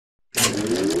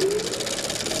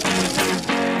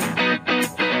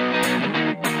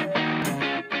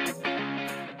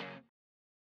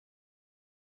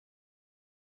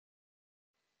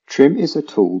Trim is a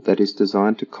tool that is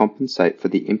designed to compensate for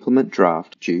the implement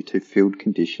draft due to field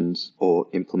conditions or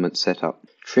implement setup.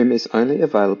 Trim is only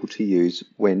available to use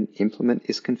when implement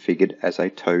is configured as a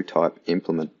tow type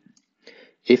implement.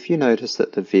 If you notice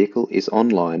that the vehicle is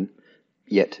online,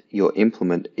 yet your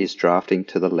implement is drafting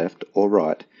to the left or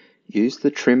right, use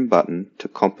the Trim button to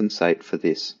compensate for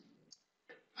this.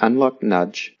 Unlike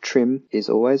Nudge, Trim is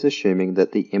always assuming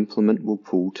that the implement will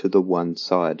pull to the one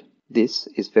side. This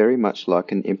is very much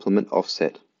like an implement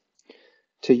offset.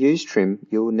 To use Trim,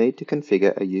 you will need to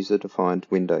configure a user-defined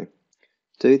window.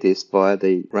 Do this via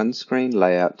the Run Screen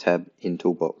Layout tab in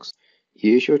Toolbox.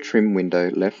 Use your Trim window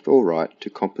left or right to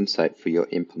compensate for your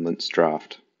implement's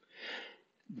draft.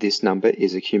 This number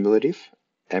is accumulative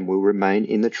and will remain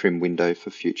in the Trim window for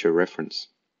future reference.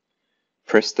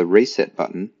 Press the Reset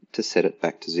button to set it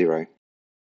back to 0.